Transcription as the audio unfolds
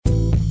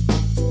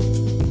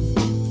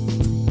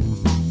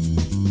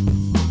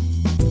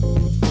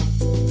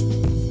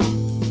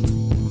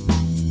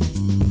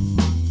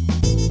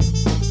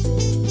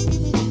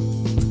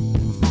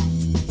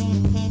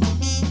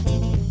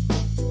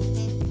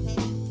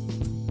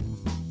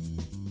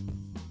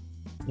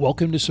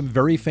Welcome to some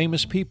very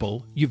famous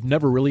people you've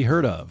never really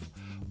heard of.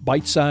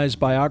 Bite-sized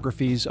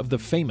biographies of the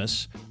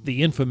famous,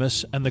 the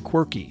infamous, and the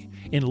quirky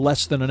in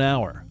less than an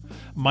hour.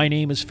 My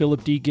name is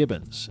Philip D.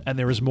 Gibbons, and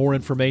there is more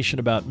information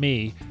about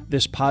me,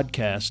 this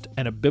podcast,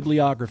 and a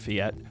bibliography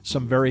at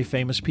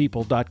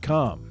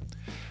someveryfamouspeople.com.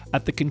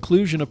 At the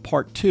conclusion of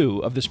Part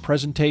 2 of this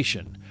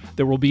presentation,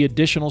 there will be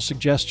additional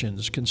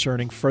suggestions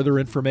concerning further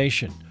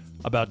information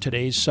about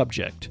today's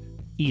subject,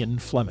 Ian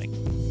Fleming.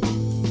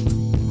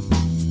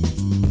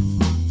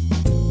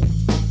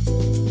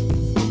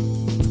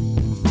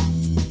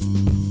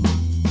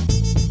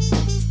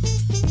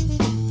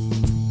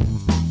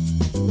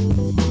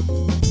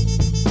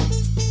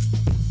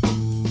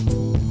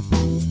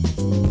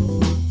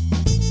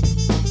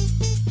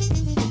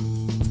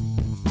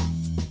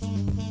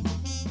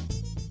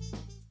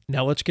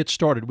 Now let's get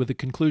started with the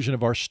conclusion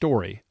of our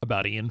story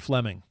about Ian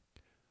Fleming.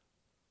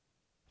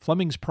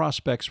 Fleming's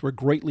prospects were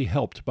greatly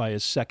helped by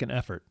his second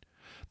effort.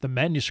 The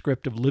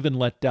manuscript of Live and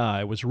Let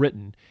Die was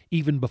written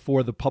even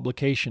before the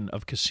publication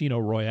of Casino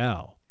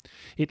Royale.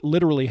 It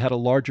literally had a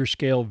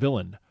larger-scale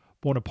villain,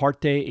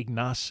 Bonaparte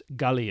Ignace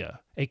Gallia,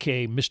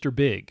 a.k.a. Mr.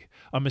 Big,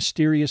 a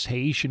mysterious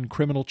Haitian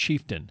criminal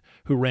chieftain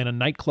who ran a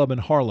nightclub in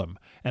Harlem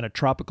and a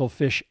tropical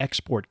fish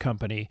export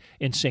company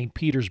in St.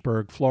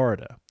 Petersburg,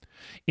 Florida.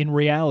 In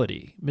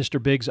reality,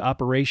 Mr. Big's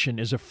operation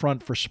is a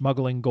front for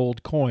smuggling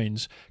gold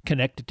coins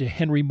connected to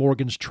Henry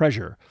Morgan's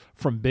treasure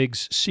from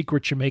Big's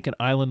secret Jamaican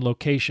island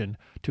location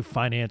to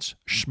finance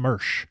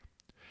Schmersh.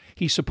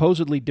 He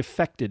supposedly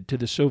defected to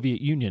the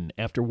Soviet Union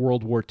after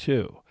World War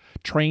II,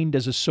 trained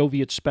as a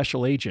Soviet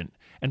special agent,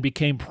 and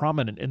became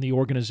prominent in the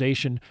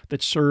organization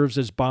that serves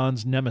as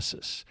Bond's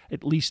nemesis,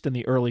 at least in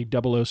the early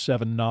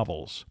 007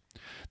 novels.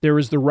 There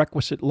is the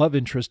requisite love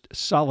interest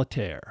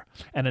Solitaire,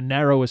 and a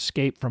narrow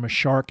escape from a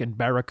shark and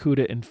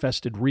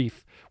barracuda-infested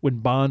reef when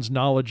Bond's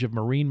knowledge of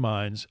marine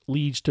mines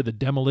leads to the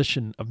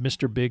demolition of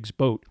Mr. Big's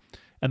boat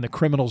and the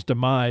criminal's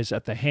demise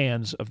at the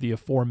hands of the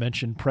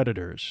aforementioned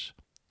predators.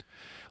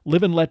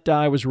 Live and Let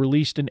Die was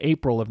released in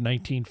April of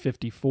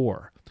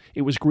 1954.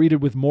 It was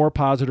greeted with more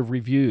positive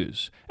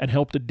reviews and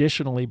helped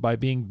additionally by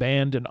being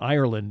banned in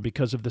Ireland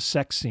because of the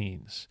sex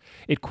scenes.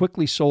 It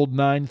quickly sold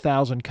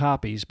 9,000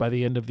 copies by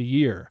the end of the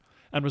year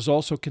and was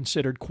also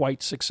considered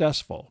quite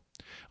successful.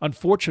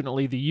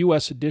 Unfortunately, the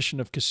U.S. edition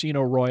of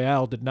Casino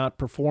Royale did not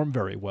perform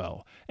very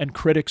well, and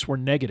critics were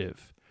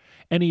negative.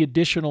 Any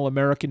additional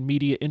American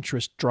media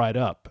interest dried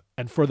up,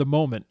 and for the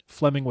moment,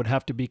 Fleming would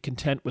have to be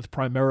content with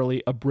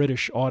primarily a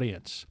British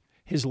audience.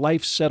 His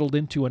life settled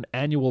into an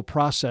annual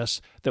process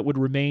that would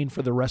remain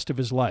for the rest of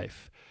his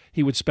life.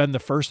 He would spend the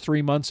first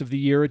 3 months of the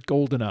year at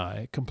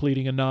Goldeneye,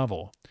 completing a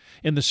novel.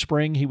 In the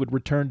spring, he would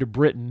return to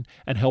Britain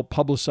and help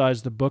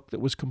publicize the book that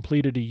was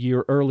completed a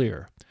year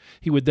earlier.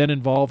 He would then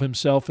involve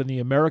himself in the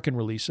American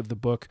release of the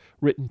book,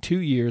 written 2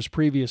 years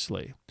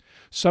previously.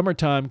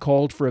 Summertime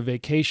called for a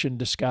vacation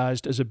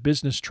disguised as a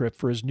business trip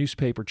for his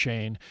newspaper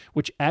chain,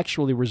 which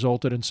actually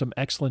resulted in some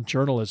excellent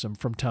journalism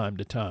from time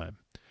to time.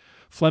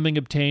 Fleming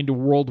obtained a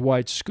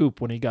worldwide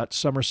scoop when he got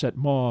Somerset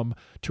Maugham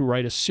to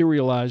write a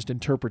serialized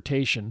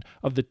interpretation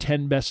of the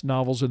 10 best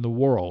novels in the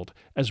world,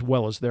 as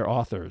well as their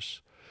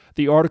authors.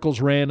 The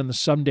articles ran in the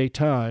Sunday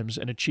Times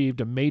and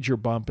achieved a major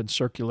bump in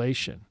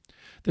circulation.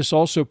 This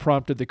also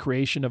prompted the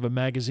creation of a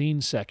magazine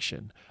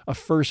section, a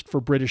first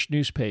for British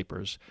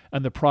newspapers,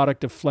 and the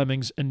product of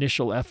Fleming's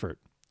initial effort.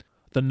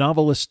 The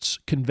novelist's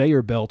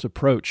conveyor belt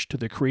approach to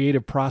the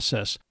creative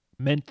process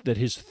meant that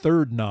his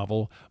third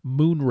novel,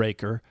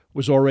 Moonraker,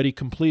 was already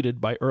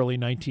completed by early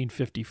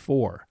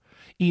 1954.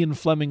 Ian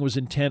Fleming was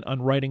intent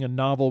on writing a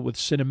novel with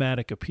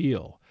cinematic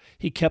appeal.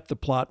 He kept the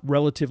plot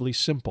relatively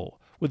simple,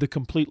 with a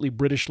completely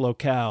British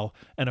locale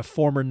and a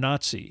former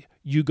Nazi,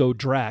 Hugo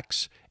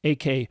Drax,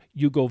 a.k.a.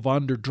 Hugo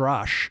von der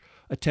Drasch,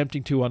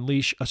 attempting to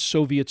unleash a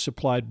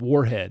Soviet-supplied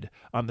warhead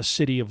on the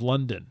city of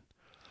London.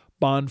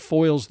 Bond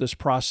foils this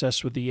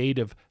process with the aid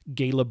of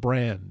Gala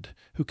Brand,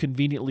 who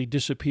conveniently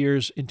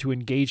disappears into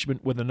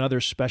engagement with another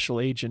special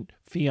agent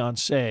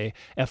fiancé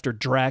after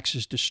Drax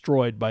is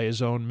destroyed by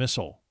his own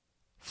missile.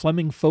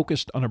 Fleming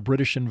focused on a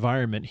British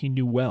environment he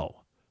knew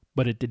well,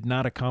 but it did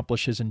not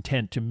accomplish his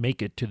intent to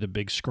make it to the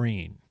big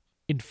screen.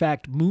 In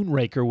fact,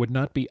 Moonraker would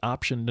not be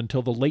optioned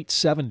until the late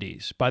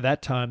 70s, by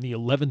that time the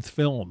 11th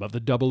film of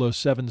the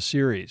 007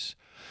 series.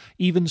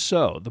 Even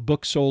so, the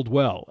book sold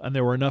well, and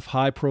there were enough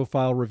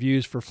high-profile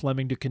reviews for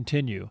Fleming to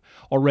continue,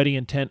 already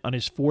intent on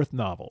his fourth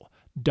novel,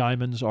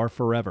 Diamonds Are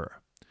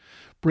Forever.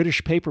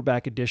 British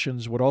paperback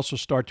editions would also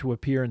start to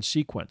appear in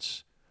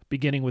sequence,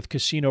 beginning with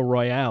Casino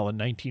Royale in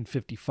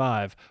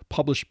 1955,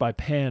 published by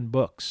Pan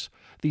Books.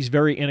 These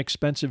very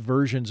inexpensive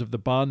versions of the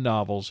Bond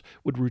novels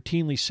would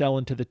routinely sell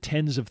into the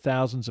tens of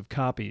thousands of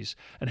copies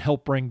and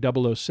help bring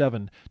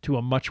 007 to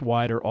a much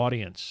wider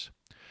audience.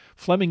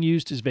 Fleming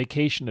used his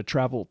vacation to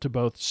travel to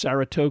both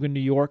Saratoga, New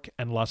York,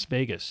 and Las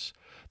Vegas.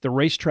 The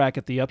racetrack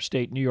at the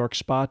upstate New York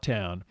spa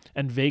town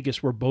and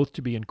Vegas were both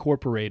to be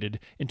incorporated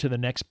into the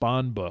next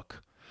Bond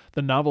book.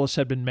 The novelist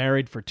had been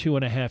married for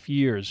 2.5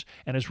 years,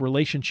 and his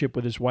relationship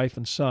with his wife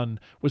and son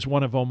was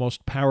one of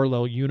almost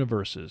parallel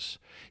universes.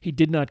 He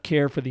did not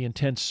care for the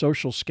intense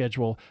social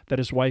schedule that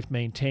his wife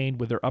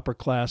maintained with her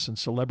upper-class and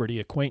celebrity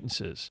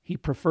acquaintances. He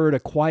preferred a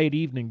quiet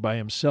evening by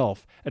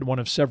himself at one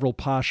of several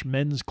posh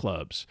men's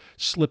clubs,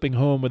 slipping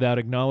home without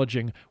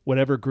acknowledging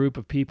whatever group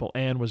of people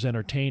Anne was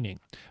entertaining,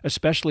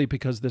 especially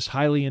because this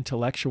highly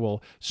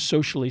intellectual,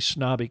 socially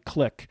snobby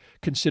clique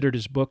considered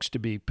his books to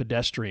be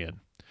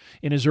pedestrian.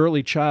 In his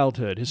early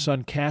childhood, his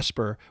son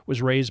Caspar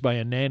was raised by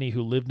a nanny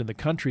who lived in the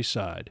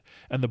countryside,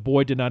 and the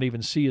boy did not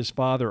even see his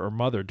father or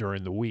mother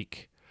during the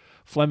week.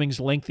 Fleming's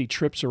lengthy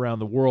trips around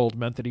the world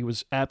meant that he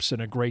was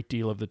absent a great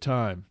deal of the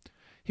time.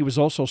 He was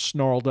also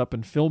snarled up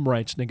in film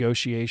rights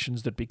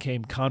negotiations that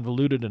became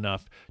convoluted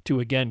enough to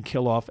again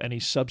kill off any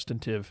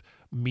substantive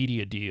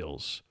media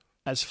deals.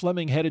 As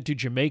Fleming headed to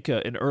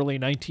Jamaica in early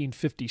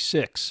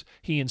 1956,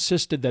 he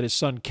insisted that his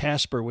son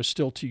Caspar was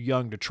still too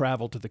young to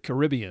travel to the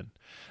Caribbean.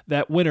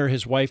 That winter,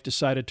 his wife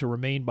decided to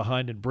remain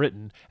behind in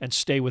Britain and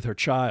stay with her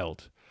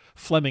child.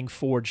 Fleming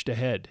forged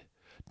ahead.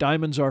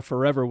 Diamonds Are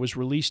Forever was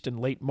released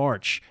in late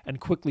March and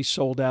quickly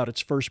sold out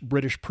its first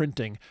British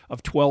printing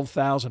of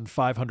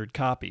 12,500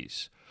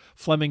 copies.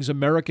 Fleming's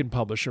American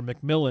publisher,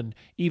 Macmillan,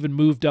 even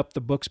moved up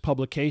the book's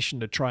publication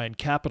to try and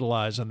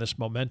capitalize on this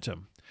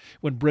momentum.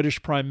 When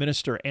British Prime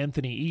Minister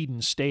Anthony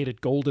Eden stayed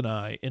at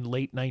Goldeneye in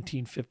late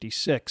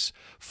 1956,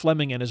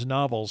 Fleming and his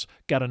novels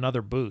got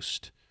another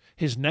boost.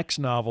 His next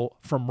novel,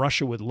 From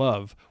Russia with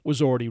Love,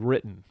 was already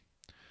written.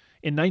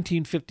 In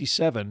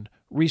 1957,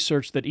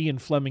 research that Ian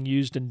Fleming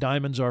used in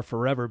Diamonds Are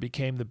Forever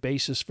became the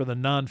basis for the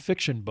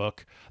non-fiction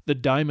book, The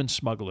Diamond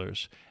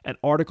Smugglers, and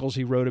articles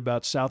he wrote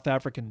about South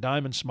African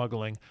diamond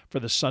smuggling for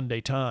the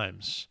Sunday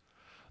Times.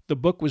 The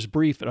book was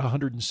brief at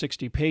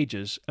 160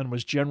 pages and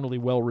was generally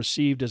well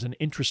received as an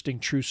interesting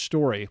true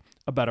story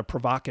about a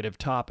provocative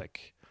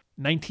topic.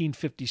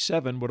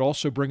 1957 would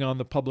also bring on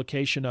the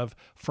publication of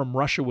From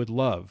Russia with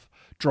Love,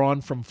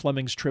 drawn from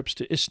Fleming's trips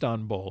to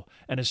Istanbul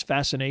and his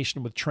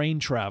fascination with train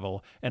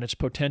travel and its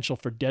potential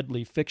for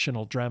deadly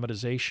fictional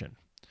dramatization.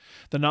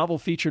 The novel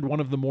featured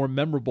one of the more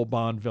memorable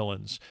Bond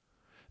villains,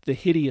 the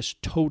hideous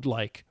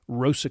toad-like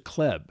Rosa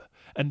Klebb,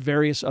 and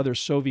various other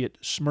Soviet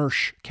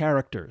Smersh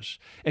characters,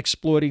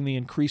 exploiting the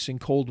increasing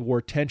Cold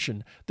War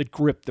tension that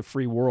gripped the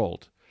free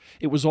world.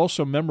 It was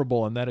also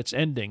memorable in that its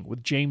ending,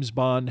 with James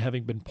Bond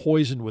having been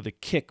poisoned with a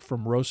kick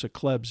from Rosa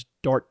Klebb's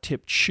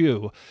dart-tipped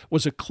shoe,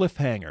 was a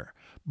cliffhanger,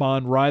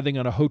 Bond writhing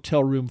on a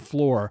hotel room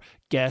floor,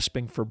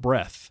 gasping for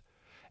breath.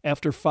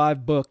 After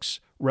 5 books,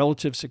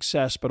 relative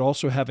success but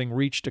also having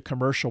reached a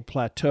commercial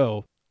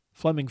plateau,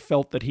 Fleming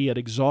felt that he had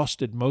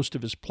exhausted most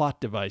of his plot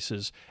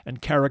devices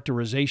and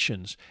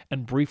characterizations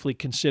and briefly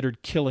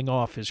considered killing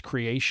off his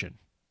creation.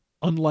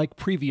 Unlike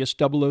previous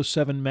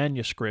 007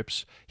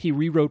 manuscripts, he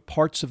rewrote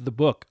parts of the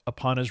book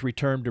upon his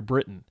return to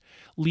Britain,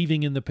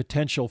 leaving in the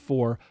potential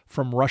for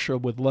From Russia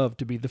with Love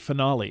to be the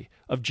finale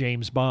of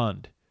James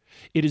Bond.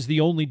 It is the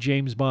only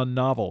James Bond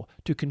novel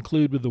to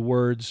conclude with the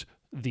words,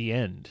 "The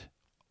End."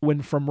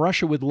 When From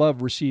Russia with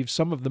Love received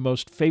some of the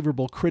most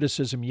favorable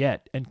criticism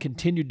yet and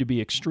continued to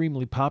be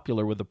extremely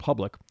popular with the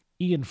public,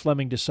 Ian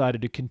Fleming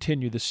decided to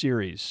continue the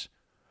series.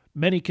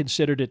 Many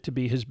considered it to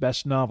be his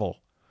best novel,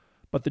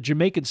 but the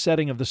Jamaican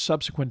setting of the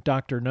subsequent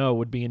Dr. No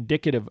would be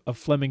indicative of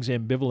Fleming's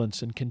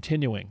ambivalence in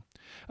continuing.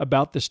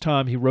 About this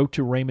time, he wrote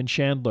to Raymond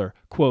Chandler,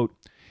 quote,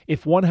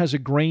 "If one has a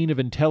grain of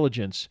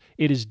intelligence,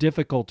 it is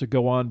difficult to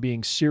go on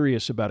being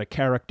serious about a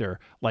character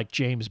like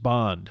James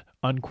Bond,"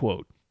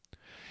 unquote.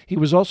 He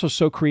was also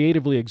so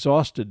creatively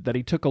exhausted that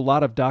he took a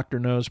lot of Dr.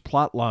 No's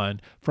plotline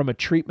from a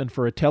treatment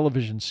for a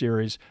television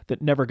series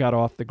that never got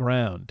off the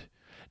ground.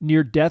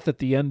 Near death at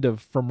the end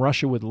of From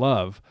Russia with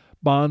Love,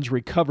 Bond's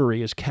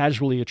recovery is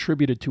casually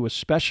attributed to a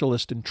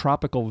specialist in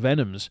tropical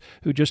venoms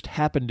who just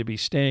happened to be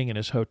staying in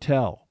his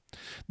hotel.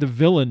 The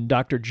villain,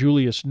 Dr.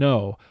 Julius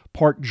No,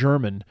 part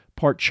German,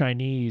 part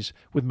Chinese,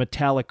 with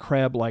metallic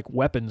crab-like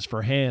weapons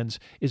for hands,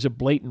 is a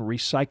blatant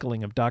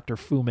recycling of Dr.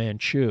 Fu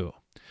Manchu.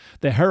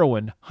 The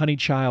heroine,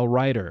 Honeychild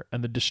Ryder,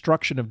 and the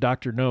destruction of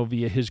Dr. No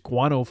via his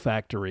guano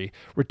factory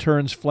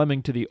returns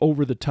Fleming to the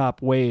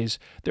over-the-top ways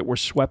that were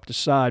swept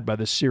aside by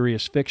the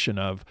serious fiction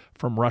of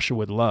From Russia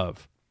with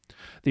Love.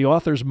 The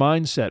author's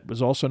mindset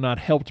was also not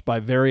helped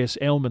by various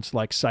ailments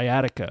like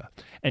sciatica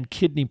and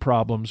kidney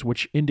problems,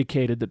 which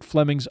indicated that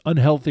Fleming's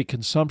unhealthy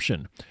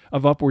consumption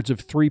of upwards of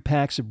 3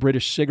 packs of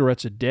British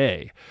cigarettes a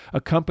day,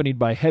 accompanied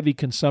by heavy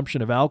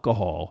consumption of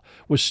alcohol,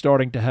 was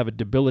starting to have a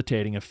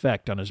debilitating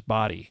effect on his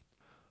body.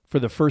 For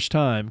the first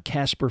time,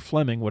 Caspar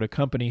Fleming would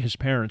accompany his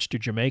parents to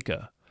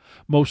Jamaica.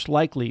 Most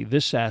likely,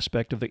 this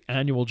aspect of the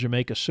annual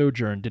Jamaica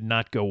sojourn did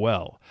not go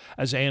well,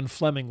 as Anne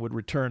Fleming would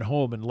return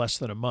home in less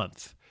than a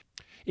month.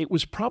 It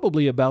was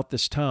probably about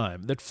this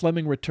time that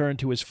Fleming returned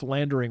to his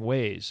philandering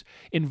ways,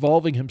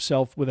 involving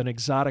himself with an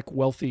exotic,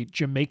 wealthy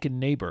Jamaican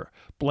neighbor,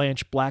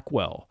 Blanche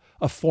Blackwell,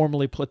 a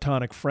formerly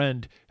platonic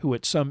friend who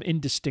at some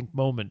indistinct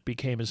moment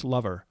became his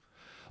lover.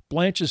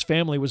 Blanche's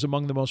family was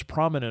among the most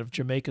prominent of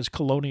Jamaica's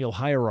colonial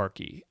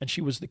hierarchy, and she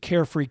was the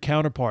carefree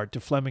counterpart to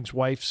Fleming's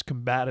wife's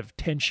combative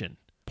tension.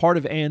 Part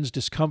of Anne's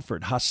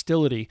discomfort,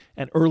 hostility,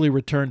 and early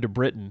return to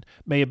Britain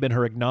may have been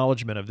her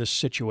acknowledgement of this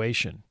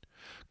situation.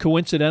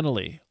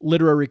 Coincidentally,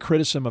 literary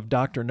criticism of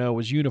Dr. No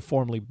was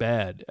uniformly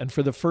bad, and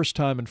for the first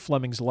time in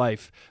Fleming's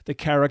life, the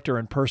character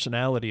and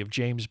personality of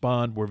James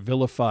Bond were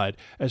vilified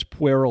as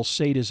puerile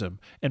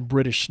sadism and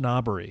British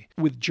snobbery,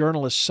 with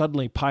journalists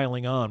suddenly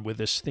piling on with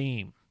this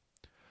theme.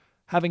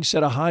 Having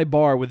set a high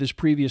bar with his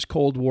previous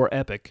Cold War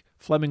epic,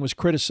 Fleming was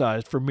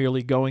criticized for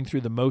merely going through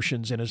the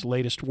motions in his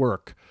latest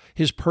work.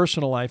 His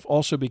personal life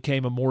also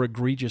became a more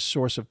egregious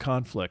source of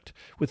conflict,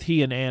 with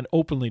he and Anne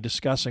openly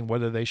discussing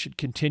whether they should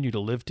continue to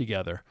live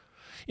together.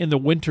 In the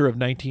winter of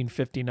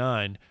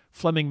 1959,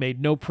 Fleming made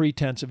no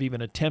pretense of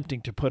even attempting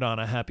to put on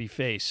a happy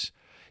face.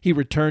 He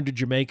returned to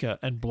Jamaica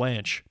and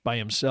Blanche by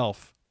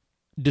himself.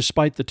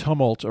 Despite the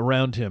tumult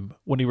around him,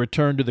 when he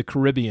returned to the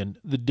Caribbean,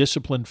 the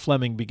disciplined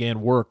Fleming began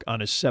work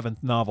on his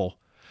seventh novel.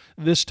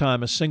 This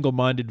time, a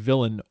single-minded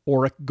villain,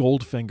 Auric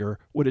Goldfinger,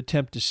 would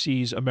attempt to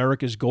seize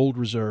America's gold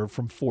reserve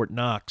from Fort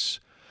Knox.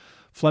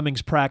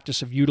 Fleming's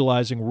practice of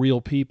utilizing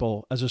real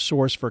people as a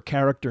source for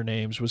character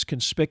names was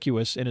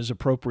conspicuous in his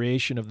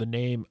appropriation of the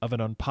name of an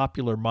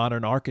unpopular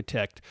modern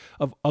architect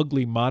of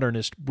ugly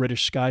modernist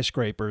British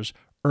skyscrapers,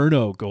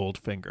 Erno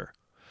Goldfinger.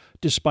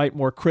 Despite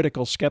more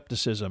critical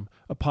skepticism,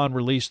 upon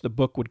release the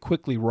book would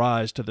quickly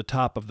rise to the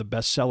top of the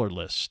bestseller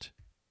list.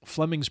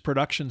 Fleming's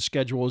production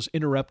schedule was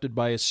interrupted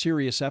by a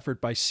serious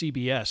effort by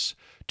CBS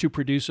to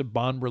produce a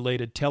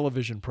Bond-related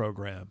television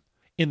program.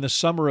 In the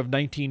summer of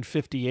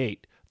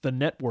 1958, the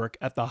network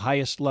at the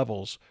highest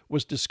levels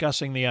was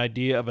discussing the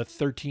idea of a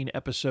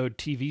 13-episode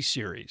TV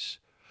series.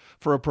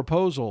 For a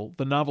proposal,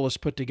 the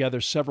novelist put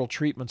together several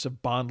treatments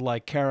of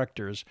Bond-like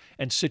characters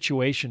and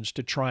situations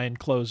to try and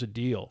close a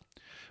deal.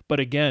 But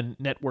again,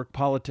 network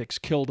politics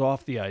killed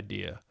off the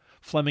idea,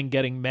 Fleming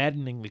getting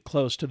maddeningly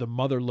close to the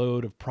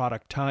motherlode of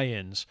product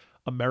tie-ins,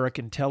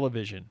 American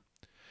television.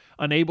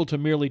 Unable to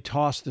merely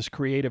toss this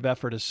creative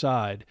effort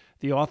aside,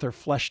 the author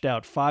fleshed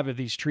out 5 of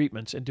these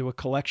treatments into a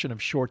collection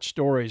of short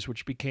stories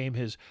which became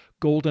his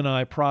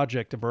GoldenEye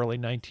project of early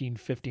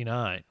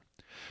 1959.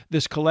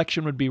 This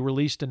collection would be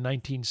released in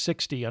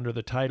 1960 under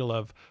the title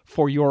of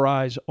For Your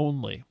Eyes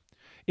Only.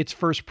 Its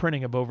first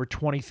printing of over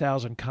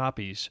 20,000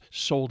 copies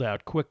sold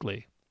out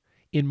quickly.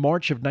 In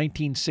March of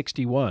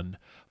 1961,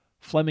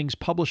 Fleming's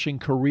publishing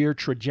career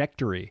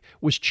trajectory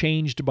was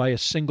changed by a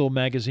single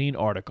magazine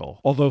article.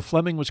 Although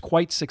Fleming was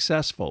quite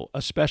successful,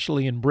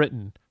 especially in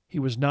Britain, he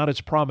was not as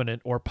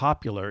prominent or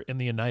popular in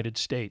the United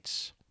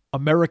States.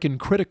 American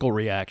critical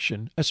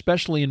reaction,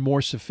 especially in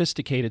more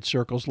sophisticated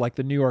circles like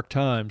the New York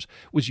Times,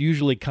 was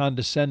usually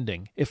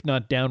condescending, if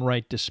not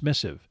downright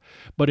dismissive.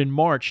 But in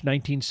March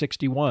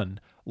 1961,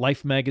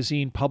 Life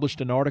magazine published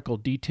an article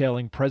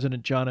detailing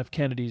President John F.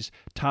 Kennedy's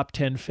top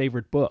 10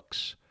 favorite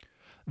books.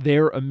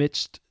 There,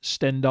 amidst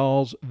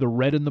Stendhal's The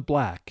Red and the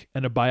Black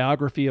and a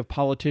biography of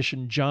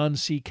politician John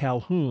C.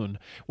 Calhoun,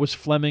 was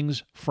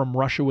Fleming's From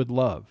Russia with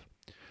Love.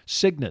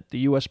 Signet, the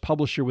U.S.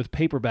 publisher with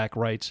paperback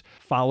rights,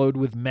 followed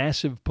with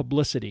massive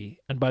publicity,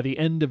 and by the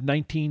end of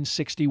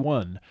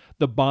 1961,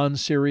 the Bond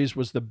series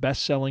was the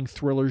best-selling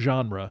thriller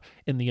genre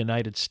in the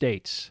United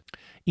States.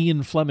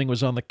 Ian Fleming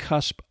was on the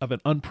cusp of an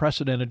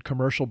unprecedented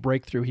commercial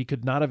breakthrough he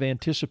could not have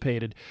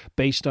anticipated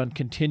based on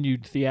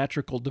continued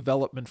theatrical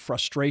development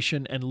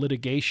frustration and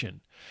litigation.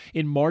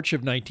 In March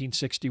of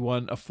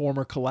 1961, a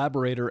former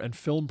collaborator and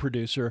film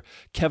producer,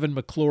 Kevin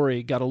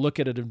McClory, got a look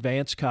at an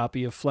advance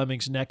copy of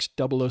Fleming's next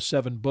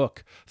 007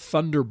 book,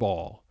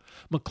 Thunderball.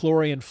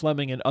 McClory and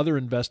Fleming and other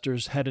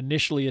investors had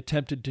initially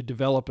attempted to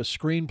develop a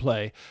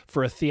screenplay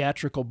for a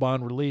theatrical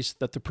Bond release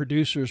that the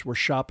producers were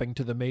shopping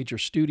to the major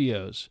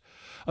studios.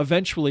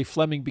 Eventually,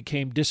 Fleming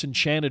became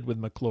disenchanted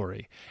with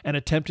McClory and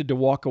attempted to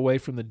walk away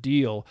from the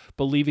deal,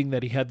 believing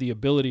that he had the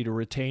ability to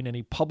retain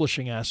any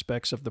publishing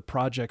aspects of the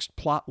project's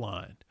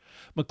plotline.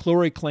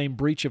 McClory claimed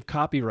breach of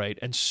copyright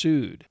and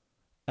sued.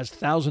 As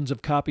thousands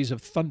of copies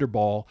of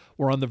Thunderball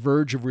were on the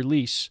verge of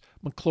release,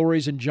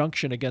 McClory's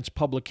injunction against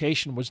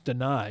publication was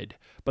denied,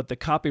 but the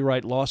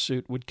copyright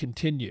lawsuit would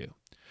continue.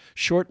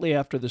 Shortly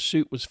after the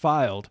suit was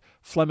filed,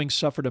 Fleming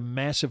suffered a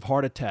massive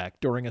heart attack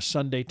during a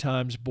Sunday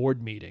Times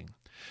board meeting.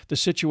 The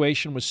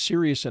situation was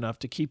serious enough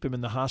to keep him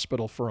in the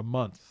hospital for a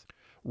month.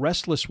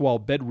 Restless while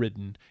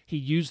bedridden, he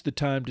used the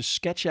time to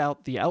sketch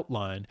out the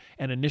outline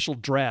and initial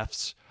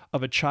drafts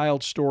of a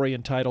child's story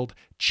entitled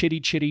Chitty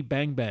Chitty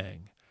Bang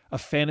Bang, a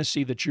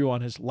fantasy that drew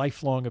on his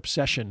lifelong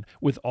obsession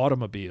with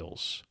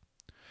automobiles.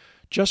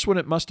 Just when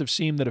it must have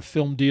seemed that a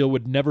film deal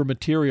would never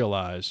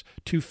materialize,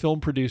 2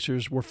 film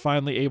producers were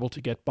finally able to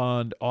get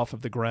Bond off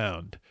of the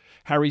ground.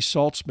 Harry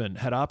Saltzman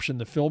had optioned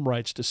the film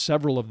rights to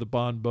several of the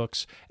Bond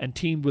books and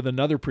teamed with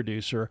another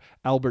producer,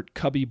 Albert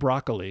Cubby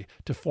Broccoli,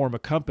 to form a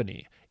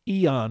company,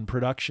 Eon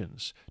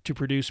Productions, to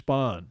produce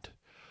Bond.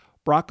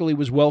 Broccoli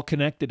was well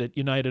connected at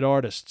United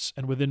Artists,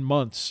 and within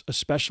months,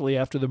 especially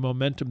after the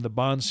momentum the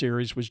Bond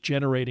series was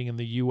generating in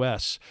the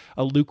U.S.,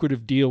 a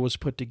lucrative deal was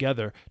put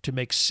together to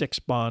make 6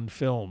 Bond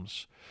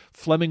films.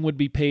 Fleming would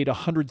be paid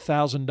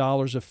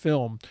 $100,000 a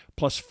film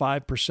plus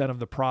 5% of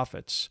the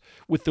profits.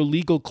 With the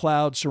legal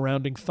cloud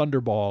surrounding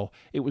Thunderball,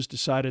 it was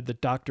decided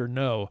that Dr.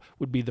 No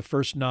would be the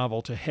first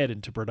novel to head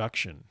into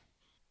production.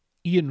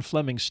 Ian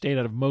Fleming stayed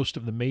out of most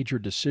of the major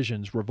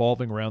decisions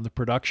revolving around the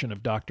production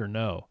of Dr.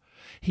 No.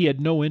 He had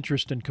no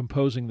interest in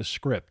composing the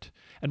script,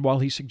 and while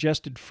he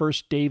suggested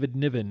first David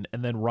Niven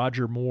and then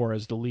Roger Moore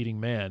as the leading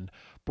man,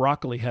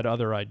 Broccoli had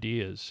other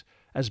ideas.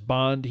 As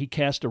Bond, he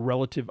cast a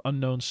relative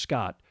unknown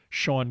Scot,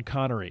 Sean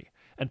Connery,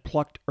 and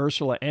plucked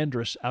Ursula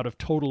Andress out of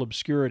total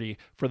obscurity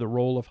for the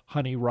role of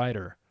Honey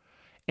Rider.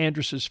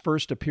 Andress's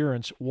first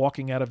appearance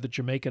walking out of the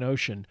Jamaican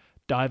Ocean,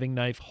 diving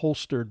knife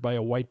holstered by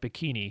a white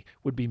bikini,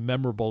 would be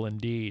memorable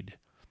indeed.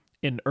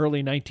 In early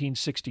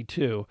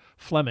 1962,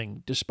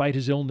 Fleming, despite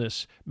his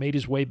illness, made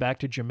his way back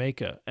to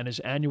Jamaica and his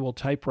annual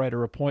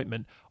typewriter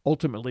appointment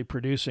ultimately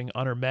producing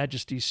on Her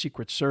Majesty's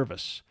Secret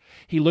Service.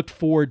 He looked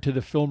forward to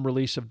the film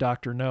release of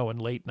Dr. No in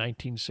late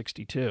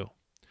 1962.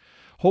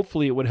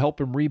 Hopefully it would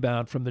help him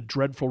rebound from the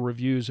dreadful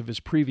reviews of his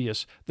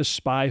previous The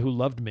Spy Who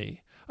Loved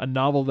Me, a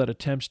novel that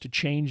attempts to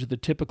change the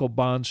typical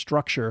Bond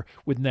structure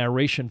with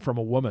narration from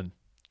a woman.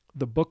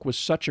 The book was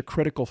such a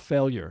critical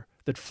failure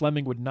that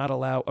Fleming would not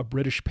allow a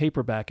British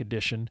paperback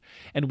edition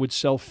and would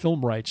sell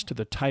film rights to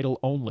the title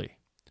only.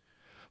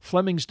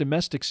 Fleming's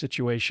domestic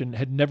situation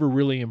had never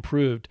really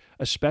improved,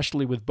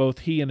 especially with both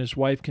he and his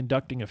wife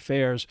conducting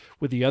affairs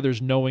with the other's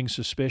knowing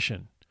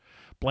suspicion.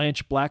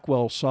 Blanche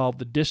Blackwell solved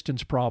the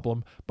distance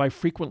problem by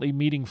frequently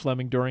meeting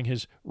Fleming during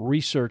his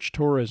research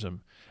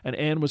tourism, and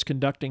Anne was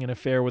conducting an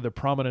affair with a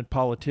prominent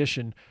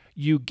politician,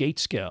 Hugh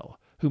Gaitskell,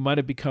 who might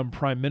have become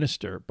prime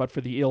minister but for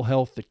the ill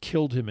health that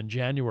killed him in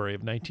January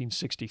of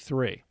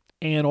 1963.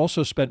 Anne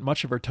also spent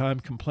much of her time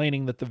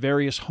complaining that the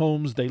various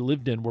homes they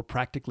lived in were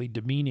practically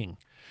demeaning.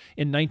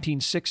 In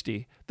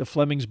 1960, the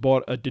Flemings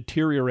bought a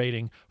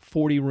deteriorating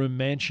 40-room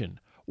mansion,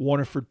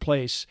 Warneford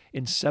Place,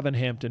 in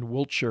Sevenhampton,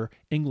 Wiltshire,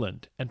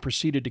 England, and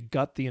proceeded to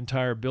gut the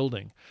entire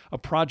building, a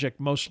project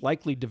most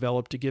likely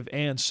developed to give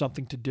Anne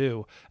something to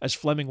do, as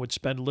Fleming would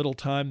spend little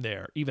time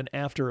there, even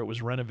after it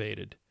was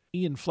renovated.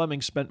 Ian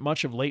Fleming spent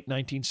much of late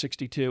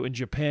 1962 in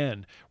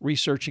Japan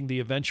researching the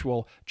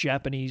eventual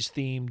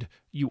Japanese-themed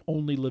You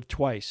Only Live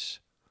Twice.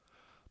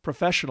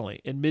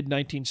 Professionally, in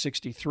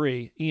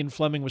mid-1963, Ian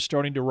Fleming was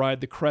starting to ride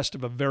the crest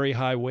of a very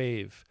high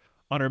wave.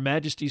 On Her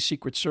Majesty's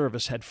Secret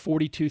Service had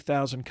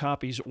 42,000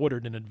 copies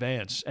ordered in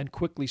advance and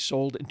quickly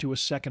sold into a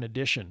second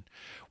edition.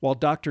 While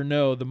Dr.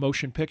 No, the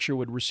motion picture,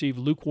 would receive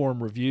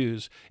lukewarm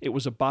reviews, it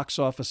was a box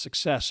office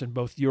success in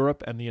both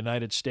Europe and the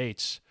United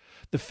States.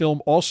 The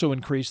film also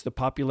increased the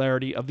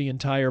popularity of the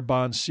entire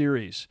Bond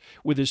series.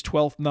 With his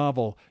 12th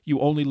novel, You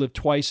Only Live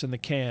Twice, in the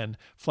can,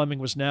 Fleming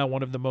was now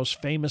one of the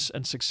most famous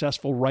and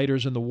successful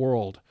writers in the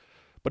world.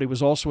 But he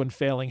was also in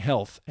failing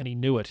health, and he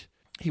knew it.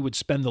 He would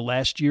spend the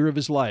last year of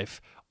his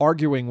life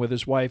arguing with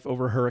his wife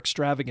over her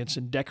extravagance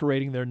in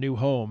decorating their new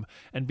home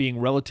and being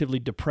relatively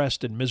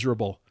depressed and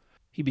miserable.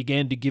 He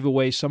began to give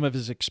away some of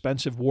his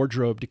expensive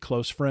wardrobe to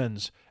close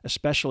friends,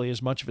 especially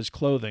as much of his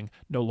clothing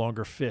no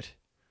longer fit.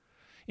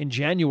 In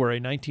January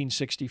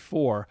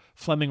 1964,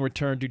 Fleming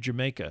returned to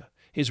Jamaica,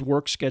 his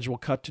work schedule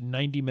cut to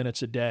 90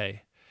 minutes a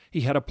day.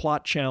 He had a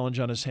plot challenge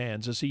on his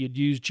hands, as he had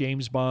used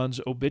James Bond's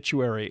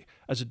obituary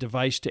as a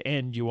device to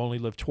end You Only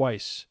Live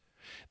Twice.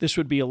 This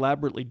would be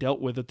elaborately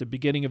dealt with at the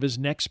beginning of his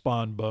next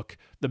Bond book,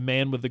 The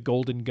Man with the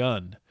Golden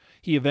Gun.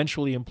 He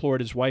eventually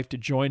implored his wife to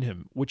join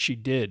him, which she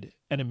did,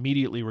 and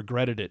immediately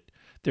regretted it,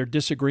 their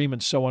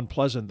disagreement so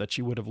unpleasant that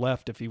she would have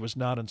left if he was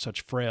not in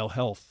such frail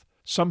health.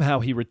 Somehow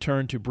he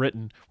returned to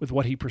Britain with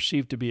what he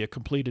perceived to be a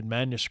completed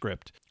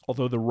manuscript,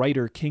 although the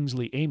writer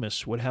Kingsley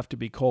Amis would have to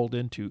be called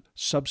in to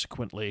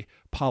subsequently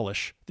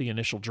polish the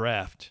initial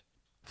draft.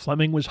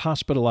 Fleming was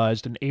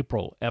hospitalized in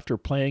April after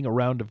playing a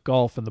round of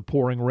golf in the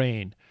pouring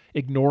rain,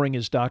 ignoring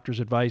his doctor's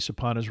advice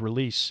upon his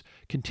release,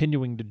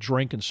 continuing to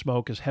drink and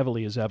smoke as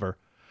heavily as ever.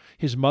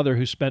 His mother,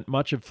 who spent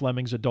much of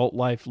Fleming's adult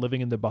life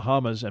living in the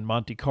Bahamas and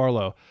Monte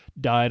Carlo,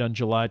 died on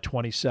July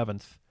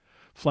 27th.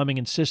 Fleming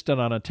insisted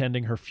on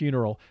attending her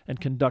funeral and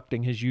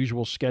conducting his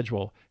usual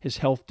schedule, his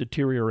health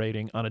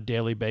deteriorating on a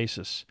daily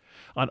basis.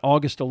 On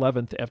August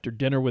 11th, after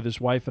dinner with his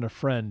wife and a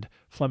friend,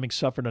 Fleming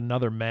suffered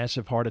another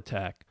massive heart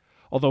attack.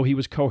 Although he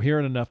was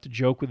coherent enough to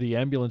joke with the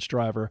ambulance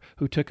driver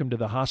who took him to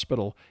the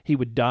hospital, he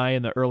would die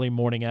in the early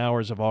morning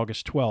hours of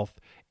August 12th,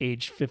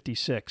 aged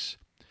 56.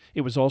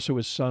 It was also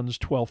his son's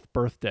 12th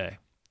birthday.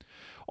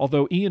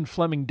 Although Ian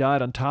Fleming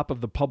died on top of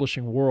the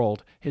publishing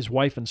world, his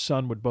wife and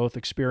son would both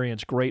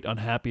experience great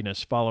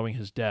unhappiness following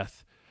his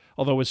death.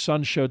 Although his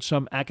son showed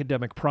some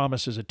academic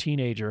promise as a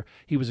teenager,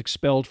 he was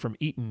expelled from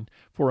Eton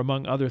for,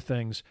 among other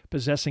things,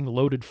 possessing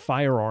loaded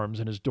firearms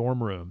in his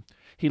dorm room.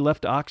 He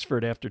left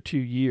Oxford after 2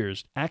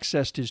 years,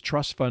 accessed his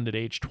trust fund at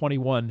age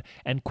 21,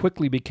 and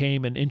quickly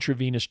became an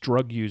intravenous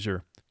drug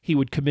user. He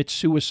would commit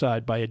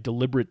suicide by a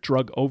deliberate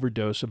drug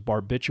overdose of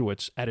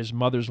barbiturates at his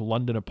mother's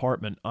London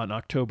apartment on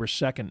October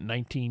 2,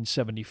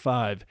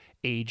 1975,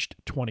 aged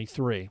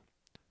 23.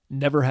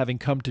 Never having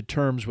come to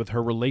terms with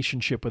her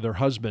relationship with her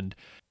husband,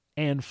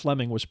 Anne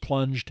Fleming was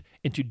plunged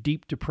into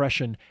deep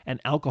depression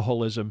and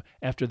alcoholism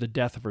after the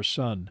death of her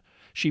son.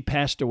 She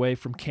passed away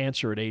from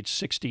cancer at age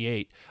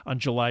 68 on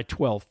July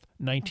 12,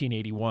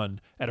 1981,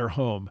 at her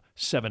home,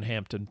 Seven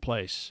Hampton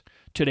Place.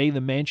 Today,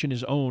 the mansion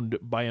is owned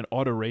by an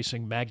auto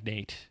racing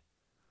magnate.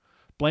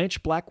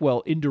 Blanche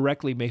Blackwell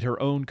indirectly made her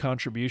own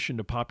contribution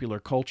to popular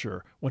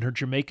culture when her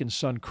Jamaican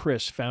son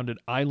Chris founded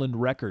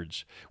Island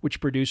Records, which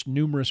produced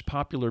numerous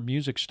popular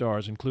music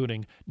stars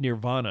including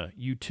Nirvana,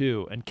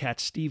 U2, and Cat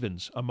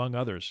Stevens, among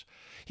others.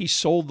 He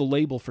sold the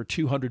label for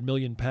 £200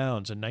 million in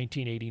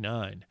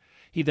 1989.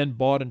 He then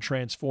bought and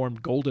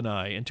transformed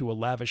GoldenEye into a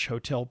lavish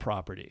hotel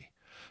property.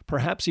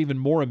 Perhaps even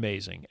more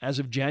amazing, as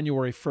of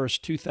January 1,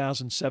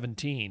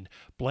 2017,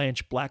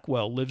 Blanche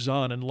Blackwell lives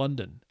on in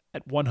London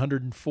at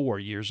 104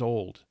 years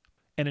old.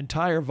 An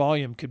entire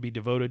volume could be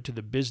devoted to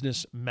the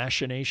business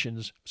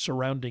machinations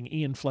surrounding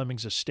Ian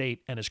Fleming's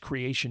estate and his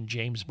creation,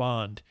 James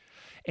Bond.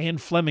 Anne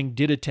Fleming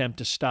did attempt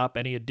to stop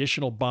any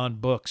additional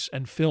Bond books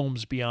and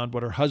films beyond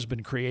what her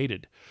husband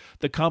created.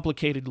 The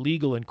complicated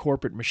legal and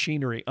corporate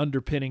machinery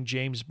underpinning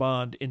James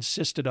Bond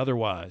insisted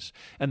otherwise,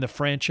 and the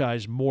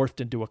franchise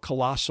morphed into a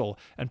colossal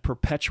and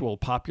perpetual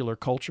popular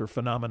culture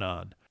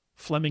phenomenon.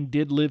 Fleming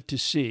did live to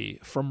see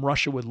From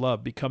Russia with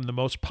Love become the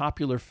most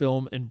popular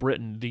film in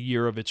Britain the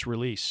year of its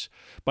release.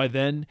 By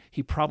then,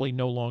 he probably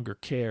no longer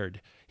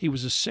cared. He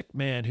was a sick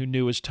man who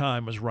knew his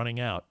time was running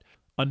out.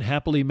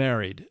 Unhappily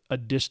married, a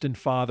distant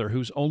father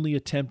whose only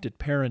attempt at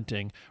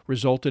parenting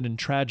resulted in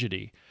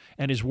tragedy,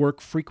 and his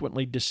work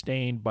frequently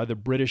disdained by the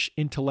British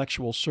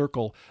intellectual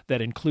circle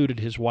that included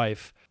his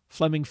wife,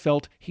 Fleming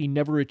felt he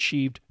never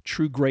achieved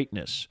true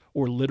greatness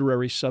or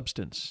literary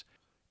substance.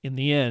 In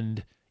the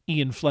end,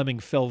 Ian Fleming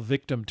fell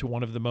victim to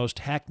one of the most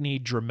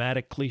hackneyed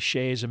dramatic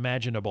cliches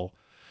imaginable,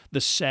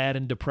 the sad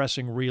and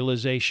depressing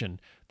realization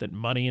that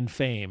money and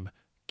fame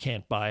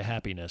can't buy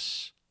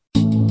happiness.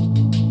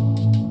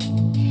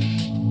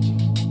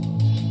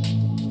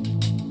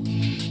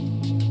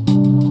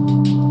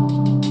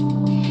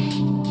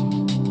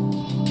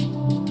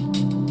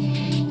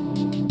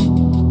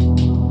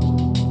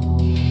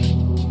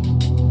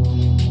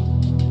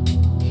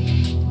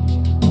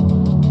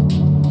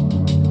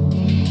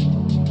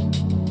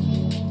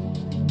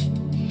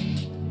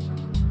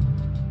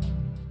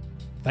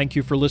 Thank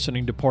you for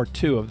listening to part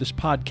 2 of this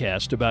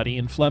podcast about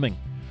Ian Fleming.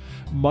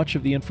 Much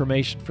of the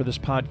information for this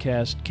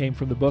podcast came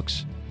from the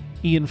books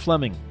Ian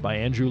Fleming by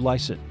Andrew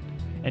Lycett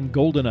and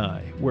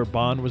GoldenEye, Where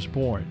Bond Was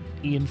Born,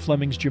 Ian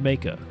Fleming's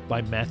Jamaica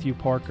by Matthew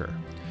Parker.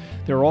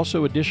 There are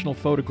also additional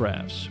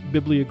photographs,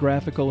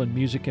 bibliographical and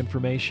music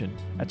information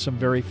at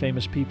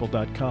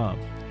someveryfamouspeople.com.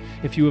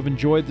 If you have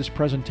enjoyed this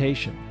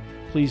presentation,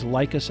 please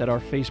like us at our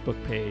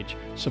Facebook page,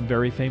 Some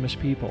Very Famous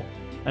People,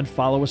 and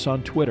follow us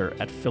on Twitter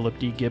at Philip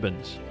D.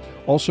 Gibbons.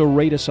 Also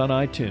rate us on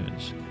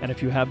iTunes, and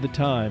if you have the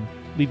time,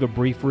 leave a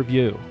brief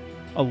review.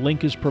 A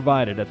link is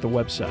provided at the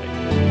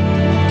website.